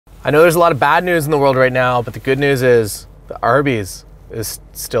I know there's a lot of bad news in the world right now, but the good news is the Arby's is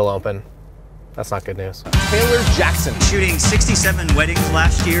still open. That's not good news. Taylor Jackson, shooting 67 weddings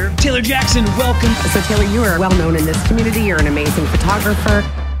last year. Taylor Jackson, welcome. So Taylor, you are well known in this community. You're an amazing photographer.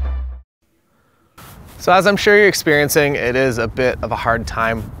 So as I'm sure you're experiencing, it is a bit of a hard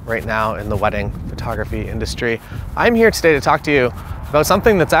time right now in the wedding photography industry. I'm here today to talk to you about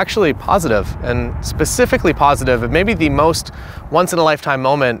something that's actually positive, and specifically positive, and maybe the most once-in-a-lifetime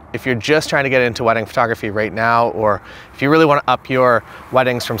moment if you're just trying to get into wedding photography right now, or if you really want to up your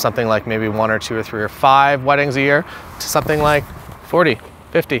weddings from something like maybe 1 or 2 or 3 or 5 weddings a year to something like 40,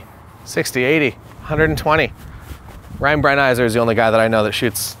 50, 60, 80, 120. Ryan Brenizer is the only guy that I know that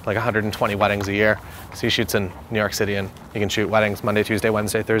shoots like 120 weddings a year. So he shoots in New York City, and he can shoot weddings Monday, Tuesday,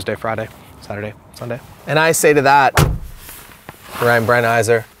 Wednesday, Thursday, Friday, Saturday, Sunday. And I say to that, Ryan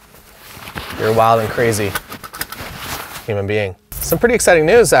Brenizer, you're a wild and crazy human being. Some pretty exciting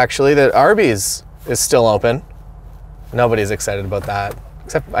news, actually, that Arby's is still open. Nobody's excited about that,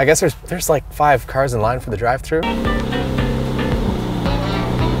 except I guess there's like 5 cars in line for the drive-thru.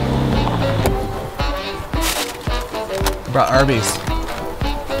 Brought Arby's.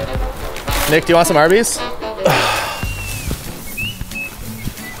 Nick, do you want some Arby's?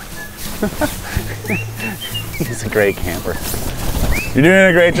 he's a great camper. You're doing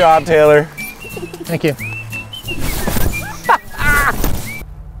a great job, Taylor. Thank you.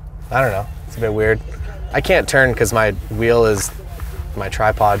 I don't know, it's a bit weird. I can't turn because my wheel is my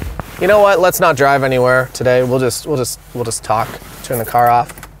tripod. You know what? Let's not drive anywhere today. We'll just talk. Turn the car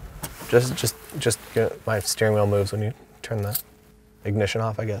off. Just my steering wheel moves when you turn the ignition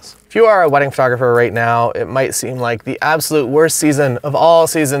off, I guess. If you are a wedding photographer right now, it might seem like the absolute worst season of all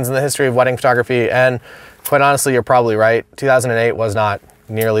seasons in the history of wedding photography, and quite honestly, you're probably right. 2008 was not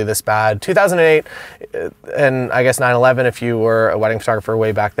nearly this bad. 2008, and I guess 9/11, if you were a wedding photographer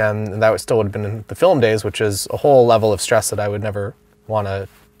way back then, that still would have been in the film days, which is a whole level of stress that I would never want to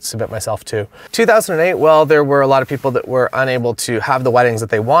submit myself to. 2008, well, there were a lot of people that were unable to have the weddings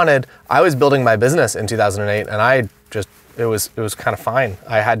that they wanted. I was building my business in 2008, and it was kind of fine.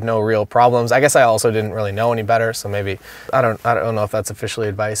 I had no real problems. I guess I also didn't really know any better, so maybe I don't know if that's officially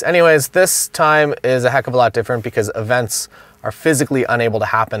advice. Anyways, this time is a heck of a lot different because events are physically unable to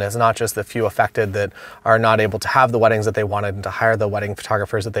happen. It's not just the few affected that are not able to have the weddings that they wanted and to hire the wedding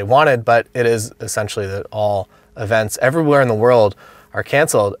photographers that they wanted, but it is essentially that all events everywhere in the world are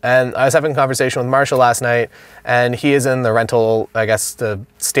canceled. And I was having a conversation with Marshall last night, and he is in the rental, I guess, the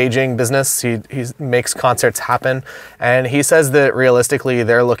staging business. He makes concerts happen. And he says that realistically,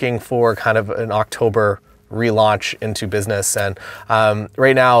 they're looking for kind of an October relaunch into business. And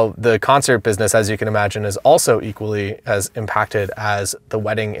right now, the concert business, as you can imagine, is also equally as impacted as the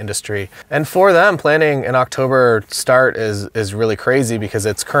wedding industry. And for them, planning an October start is really crazy because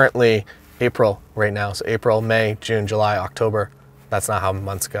it's currently April right now. So April, May, June, July, October. That's not how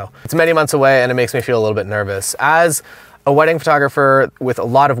months go. It's many months away, and it makes me feel a little bit nervous. As a wedding photographer with a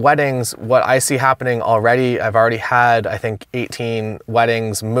lot of weddings, what I see happening already, I've already had, I think, 18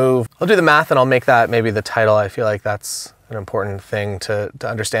 weddings move. I'll do the math and I'll make that maybe the title. I feel like that's an important thing to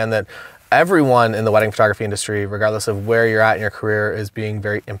understand, that everyone in the wedding photography industry, regardless of where you're at in your career, is being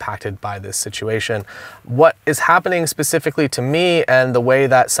very impacted by this situation. What is happening specifically to me, and the way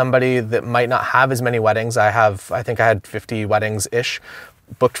that somebody that might not have as many weddings, I think I had 50 weddings-ish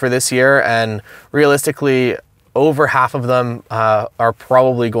booked for this year, and realistically, over half of them are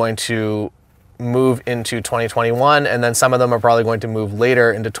probably going to move into 2021, and then some of them are probably going to move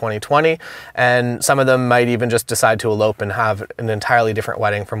later into 2020, and some of them might even just decide to elope and have an entirely different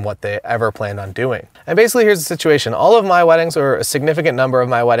wedding from what they ever planned on doing. And basically, here's the situation. All of my weddings, or a significant number of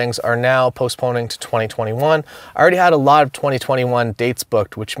my weddings, are now postponing to 2021. I already had a lot of 2021 dates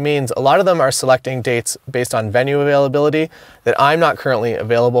booked, which means a lot of them are selecting dates based on venue availability that I'm not currently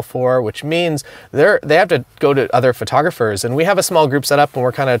available for, which means they have to go to other photographers. And we have a small group set up, and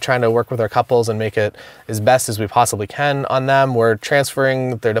we're kind of trying to work with our couples and make it as best as we possibly can on them. We're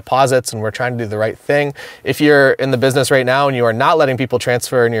transferring their deposits, and we're trying to do the right thing. If you're in the business right now and you are not letting people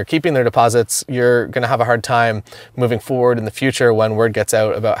transfer and you're keeping their deposits, you're going to have a hard time moving forward in the future when word gets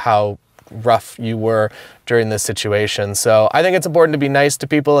out about how rough you were during this situation. So I think it's important to be nice to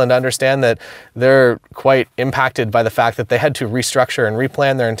people and understand that they're quite impacted by the fact that they had to restructure and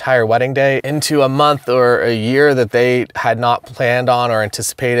replan their entire wedding day into a month or a year that they had not planned on or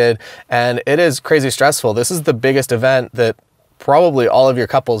anticipated. And it is crazy stressful. This is the biggest event that probably all of your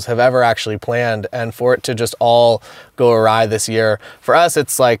couples have ever actually planned, and for it to just all go awry this year, for us,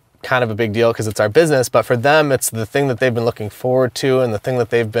 it's like kind of a big deal because it's our business, but for them, it's the thing that they've been looking forward to and the thing that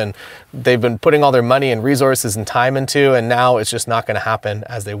they've been putting all their money and resources and time into, and now it's just not going to happen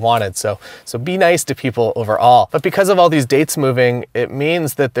as they wanted. So be nice to people overall. But because of all these dates moving, it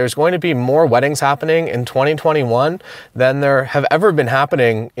means that there's going to be more weddings happening in 2021 than there have ever been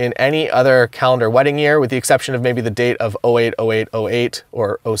happening in any other calendar wedding year, with the exception of maybe the date of 08, 08, 08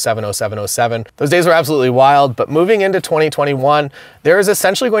 or 07, 07, 07. Those days were absolutely wild, but moving into 2021, there is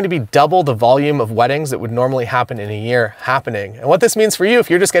essentially going to be double the volume of weddings that would normally happen in a year happening. And what this means for you, if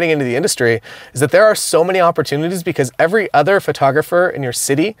you're just getting into the industry, is that there are so many opportunities because every other photographer in your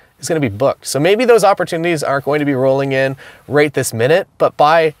city is going to be booked. So maybe those opportunities aren't going to be rolling in right this minute, but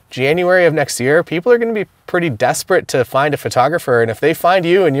by January of next year, people are going to be pretty desperate to find a photographer. And if they find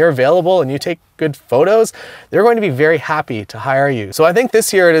you and you're available and you take good photos, they're going to be very happy to hire you. So I think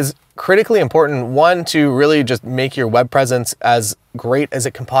this year it is critically important, one, to really just make your web presence as great as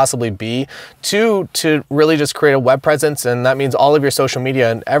it can possibly be. Two, to really just create a web presence, and that means all of your social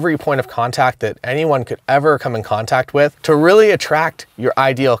media and every point of contact that anyone could ever come in contact with, to really attract your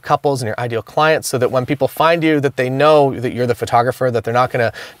ideal couples and your ideal clients, so that when people find you, that they know that you're the photographer, that they're not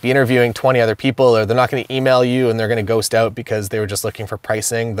going to be interviewing 20 other people, or they're not going to email you and they're going to ghost out because they were just looking for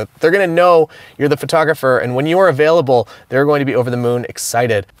pricing, that they're going to know you're the photographer, and when you are available, they're going to be over the moon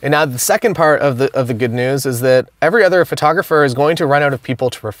excited. And now the second part of the good news is that every other photographer is going to run out of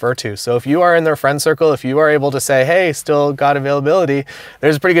people to refer to. So if you are in their friend circle, if you are able to say, hey, still got availability,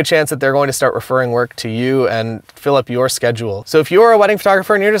 there's a pretty good chance that they're going to start referring work to you and fill up your schedule. So if you're a wedding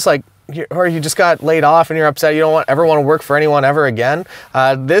photographer and you're just like, or you just got laid off and you're upset, you don't ever want to work for anyone ever again,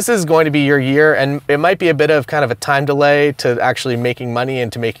 this is going to be your year. And it might be a bit of kind of a time delay to actually making money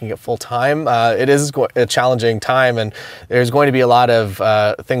and to making it full time. It is a challenging time, and there's going to be a lot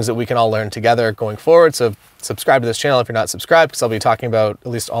of things that we can all learn together going forward. So subscribe to this channel if you're not subscribed, because I'll be talking about at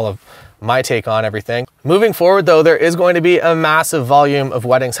least all of my take on everything. Moving forward though, there is going to be a massive volume of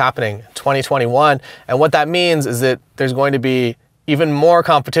weddings happening in 2021. And what that means is that there's going to be even more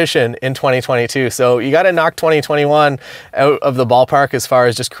competition in 2022. So you got to knock 2021 out of the ballpark as far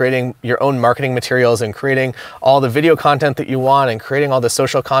as just creating your own marketing materials and creating all the video content that you want and creating all the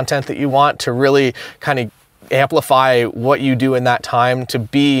social content that you want to really kind of amplify what you do in that time to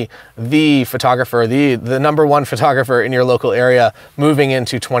be the photographer, the number one photographer in your local area moving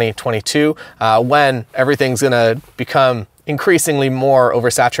into 2022, when everything's gonna become increasingly more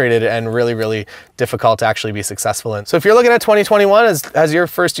oversaturated and really, really difficult to actually be successful in. So if you're looking at 2021 as your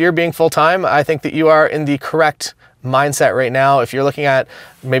first year being full-time, I think that you are in the correct mindset right now. If you're looking at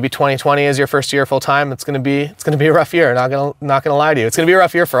maybe 2020 as your first year full-time, it's gonna be a rough year. Not gonna lie to you. It's gonna be a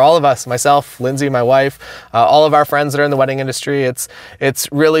rough year for all of us, myself, Lindsay, my wife, all of our friends that are in the wedding industry. It's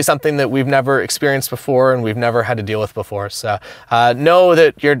really something that we've never experienced before and we've never had to deal with before. So know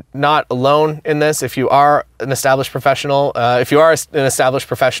that you're not alone in this. If you are an established professional, know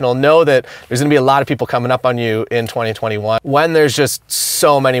that there's gonna be a lot of people coming up on you in 2021 when there's just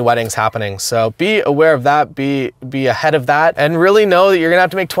so many weddings happening. So be aware of that, be ahead of that, and really know that you're gonna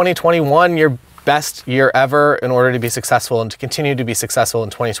have to make 2021 your best year ever in order to be successful and to continue to be successful in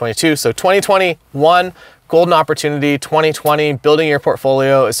 2022. So 2021, golden opportunity. 2020, building your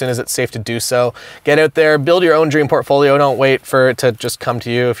portfolio as soon as it's safe to do so. Get out there, build your own dream portfolio. Don't wait for it to just come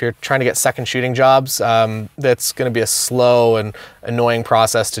to you. If you're trying to get second shooting jobs, that's gonna be a slow and annoying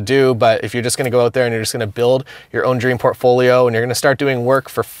process to do. But if you're just gonna go out there and you're just gonna build your own dream portfolio and you're gonna start doing work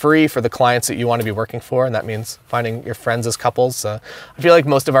for free for the clients that you wanna be working for, and that means finding your friends as couples. I feel like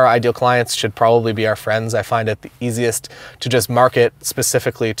most of our ideal clients should probably be our friends. I find it the easiest to just market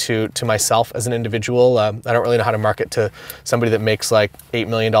specifically to myself as an individual. I don't really know how to market to somebody that makes like $8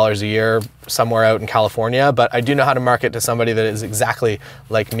 million a year somewhere out in California, but I do know how to market to somebody that is exactly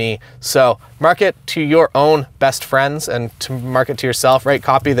like me. So market to your own best friends and to market to yourself, write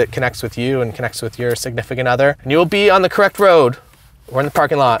copy that connects with you and connects with your significant other, and you will be on the correct road or in the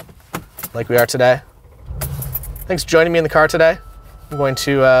parking lot like we are today. Thanks for joining me in the car today. I'm going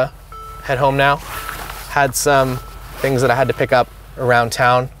to head home now. Had some things that I had to pick up around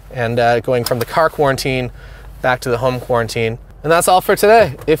town, and going from the car quarantine back to the home quarantine. And that's all for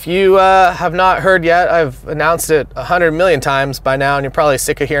today. If you have not heard yet, I've announced it 100 million times by now, and you're probably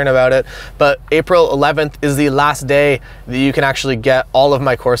sick of hearing about it, but April 11th is the last day that you can actually get all of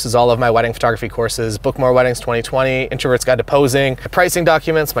my courses, all of my wedding photography courses, Book More Weddings 2020, Introvert's Guide to Posing, my pricing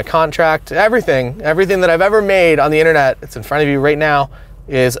documents, my contract, everything that I've ever made on the internet, it's in front of you right now,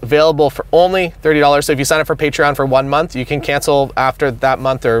 is available for only $30. So if you sign up for Patreon for 1 month, you can cancel after that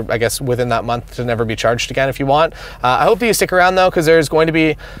month, or I guess within that month, to never be charged again if you want. I hope that you stick around though, because there's going to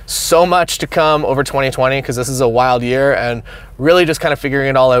be so much to come over 2020, because this is a wild year, and really just kind of figuring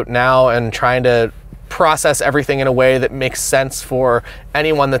it all out now and trying to process everything in a way that makes sense for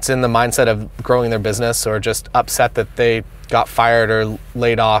anyone that's in the mindset of growing their business, or just upset that they got fired or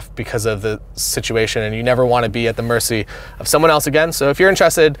laid off because of the situation, and you never want to be at the mercy of someone else again. So if you're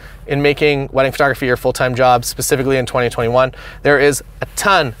interested in making wedding photography your full-time job, specifically in 2021, there is a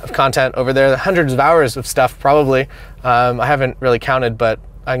ton of content over there, hundreds of hours of stuff probably. I haven't really counted, but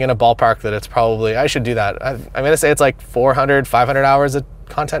I'm gonna ballpark that it's probably, I should do that. I'm gonna say it's like 400, 500 hours of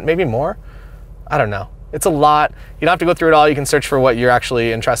content, maybe more. I don't know. It's a lot. You don't have to go through it all. You can search for what you're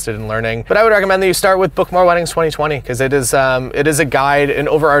actually interested in learning. But I would recommend that you start with Book More Weddings 2020, because it is a guide, an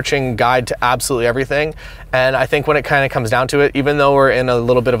overarching guide to absolutely everything. And I think when it kind of comes down to it, even though we're in a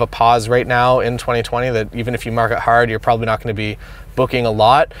little bit of a pause right now in 2020, that even if you market hard, you're probably not going to be booking a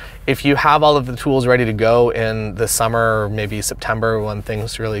lot. If you have all of the tools ready to go in the summer or maybe September, when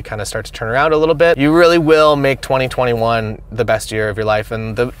things really kind of start to turn around a little bit, you really will make 2021 the best year of your life.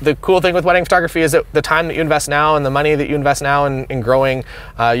 And the cool thing with wedding photography is that the time that you invest now and the money that you invest now in growing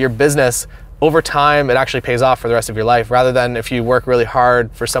your business, over time, it actually pays off for the rest of your life, rather than if you work really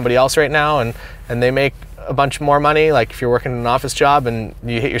hard for somebody else right now and they make a bunch more money. Like if you're working an office job and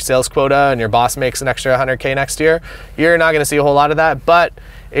you hit your sales quota and your boss makes an extra 100K next year, you're not going to see a whole lot of that. But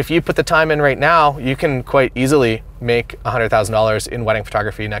if you put the time in right now, you can quite easily make $100,000 in wedding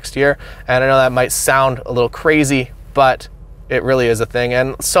photography next year. And I know that might sound a little crazy, but it really is a thing.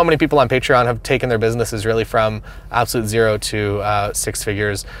 And so many people on Patreon have taken their businesses really from absolute zero to 6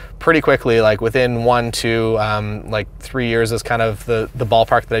 figures pretty quickly, like within 1 to like 3 years is kind of the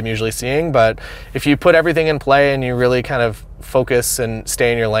ballpark that I'm usually seeing. But if you put everything in play and you really kind of focus and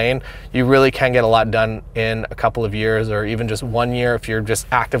stay in your lane, you really can get a lot done in a couple of years, or even just 1 year if you're just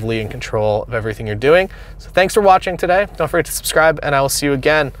actively in control of everything you're doing. So thanks for watching today. Don't forget to subscribe, and I will see you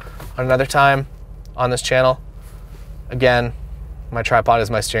again on another time on this channel. Again, my tripod is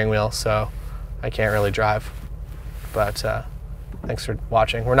my steering wheel, so I can't really drive. But thanks for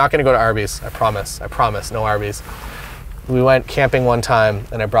watching. We're not gonna go to Arby's, I promise, no Arby's. We went camping one time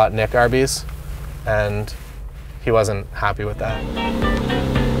and I brought Nick Arby's, and he wasn't happy with that.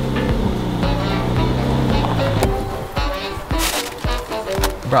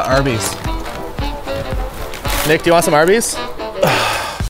 Brought Arby's. Nick, do you want some Arby's?